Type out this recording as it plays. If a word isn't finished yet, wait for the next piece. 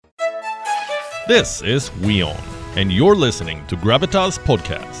This is WION, and you're listening to Gravitas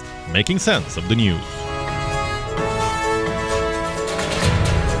podcast, making sense of the news.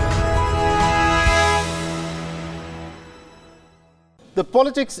 The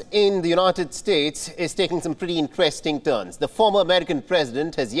politics in the United States is taking some pretty interesting turns. The former American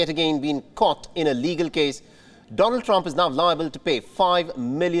president has yet again been caught in a legal case. Donald Trump is now liable to pay $5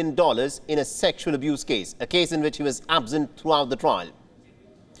 million in a sexual abuse case, a case in which he was absent throughout the trial.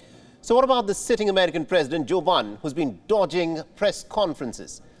 So what about the sitting American president, Joe Biden, who's been dodging press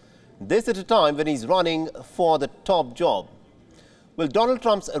conferences? This at a time when he's running for the top job. Will Donald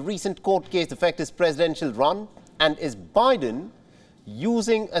Trump's recent court case affect his presidential run? And is Biden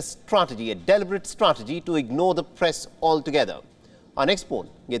using a strategy, a deliberate strategy, to ignore the press altogether? Our next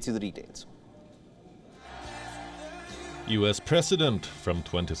poll gets you the details. US President from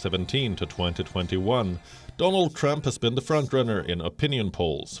 2017 to 2021, Donald Trump has been the frontrunner in opinion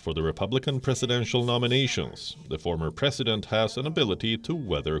polls for the Republican presidential nominations. The former president has an ability to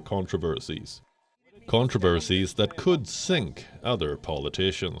weather controversies. Controversies that could sink other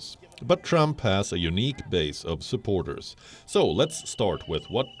politicians. But Trump has a unique base of supporters. So let's start with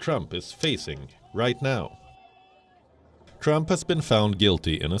what Trump is facing right now. Trump has been found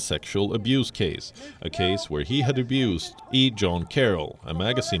guilty in a sexual abuse case, a case where he had abused E. John Carroll, a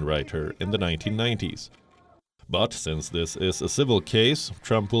magazine writer in the 1990s. But since this is a civil case,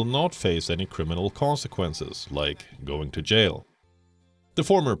 Trump will not face any criminal consequences, like going to jail. The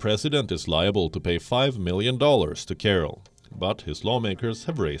former president is liable to pay $5 million to Carroll, but his lawmakers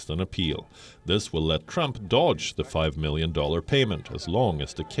have raised an appeal. This will let Trump dodge the $5 million payment as long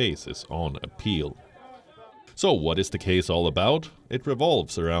as the case is on appeal. So what is the case all about? It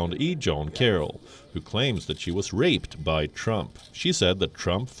revolves around E. John Carroll, who claims that she was raped by Trump. She said that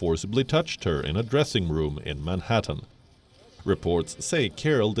Trump forcibly touched her in a dressing room in Manhattan. Reports say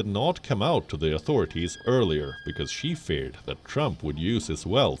Carroll did not come out to the authorities earlier because she feared that Trump would use his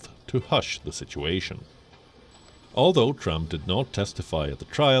wealth to hush the situation. Although Trump did not testify at the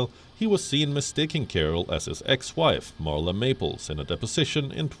trial, he was seen mistaking Carroll as his ex-wife, Marla Maples, in a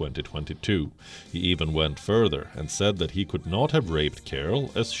deposition in 2022. He even went further and said that he could not have raped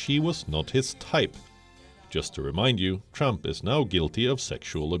Carroll as she was not his type. Just to remind you, Trump is now guilty of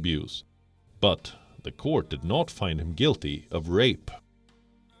sexual abuse. But the court did not find him guilty of rape.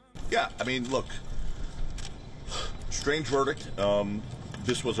 Yeah, I mean, look, strange verdict.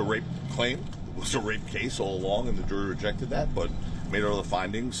 This was a rape claim. It was a rape case all along, and the jury rejected that, but made other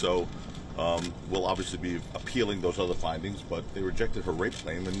findings. So we'll obviously be appealing those other findings, but they rejected her rape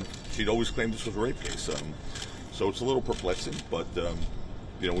claim, and she'd always claimed this was a rape case. So it's a little perplexing, but,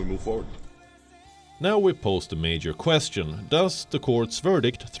 we move forward. Now we post a major question. Does the court's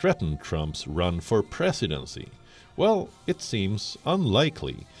verdict threaten Trump's run for presidency? Well, it seems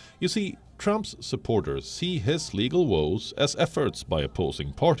unlikely. You see, Trump's supporters see his legal woes as efforts by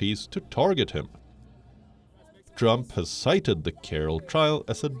opposing parties to target him. Trump has cited the Carroll trial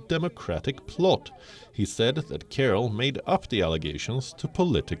as a Democratic plot. He said that Carroll made up the allegations to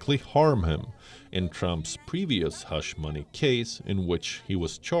politically harm him. In Trump's previous hush money case, in which he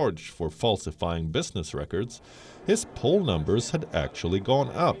was charged for falsifying business records, his poll numbers had actually gone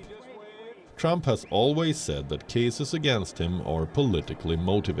up. Trump has always said that cases against him are politically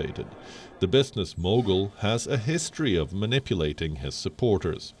motivated. The business mogul has a history of manipulating his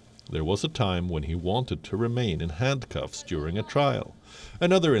supporters. There was a time when he wanted to remain in handcuffs during a trial.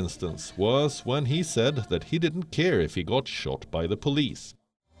 Another instance was when he said that he didn't care if he got shot by the police.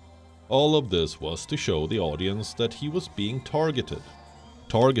 All of this was to show the audience that he was being targeted.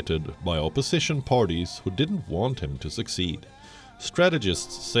 Targeted by opposition parties who didn't want him to succeed.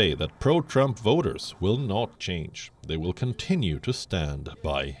 Strategists say that pro-Trump voters will not change. They will continue to stand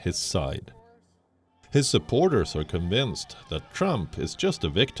by his side. His supporters are convinced that Trump is just a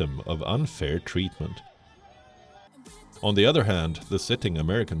victim of unfair treatment. On the other hand, the sitting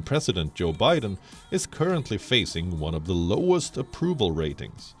American president Joe Biden is currently facing one of the lowest approval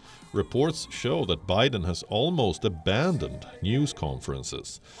ratings. Reports show that Biden has almost abandoned news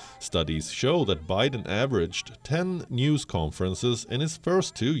conferences. Studies show that Biden averaged 10 news conferences in his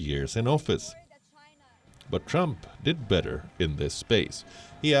first 2 years in office. But Trump did better in this space.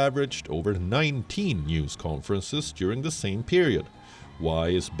 He averaged over 19 news conferences during the same period. Why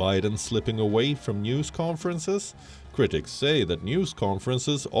is Biden slipping away from news conferences? Critics say that news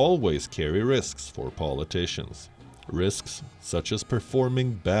conferences always carry risks for politicians. Risks such as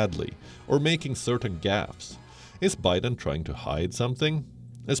performing badly or making certain gaffes. Is Biden trying to hide something?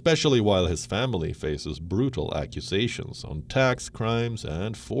 Especially while his family faces brutal accusations on tax crimes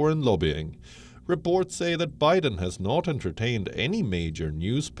and foreign lobbying. Reports say that Biden has not entertained any major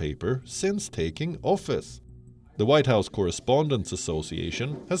newspaper since taking office. The White House Correspondents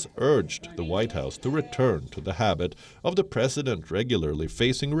Association has urged the White House to return to the habit of the president regularly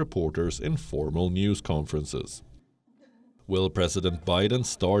facing reporters in formal news conferences. Will President Biden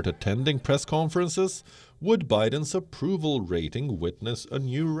start attending press conferences? Would Biden's approval rating witness a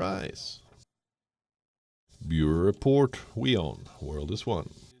new rise? Bureau Report, We Own, World is One.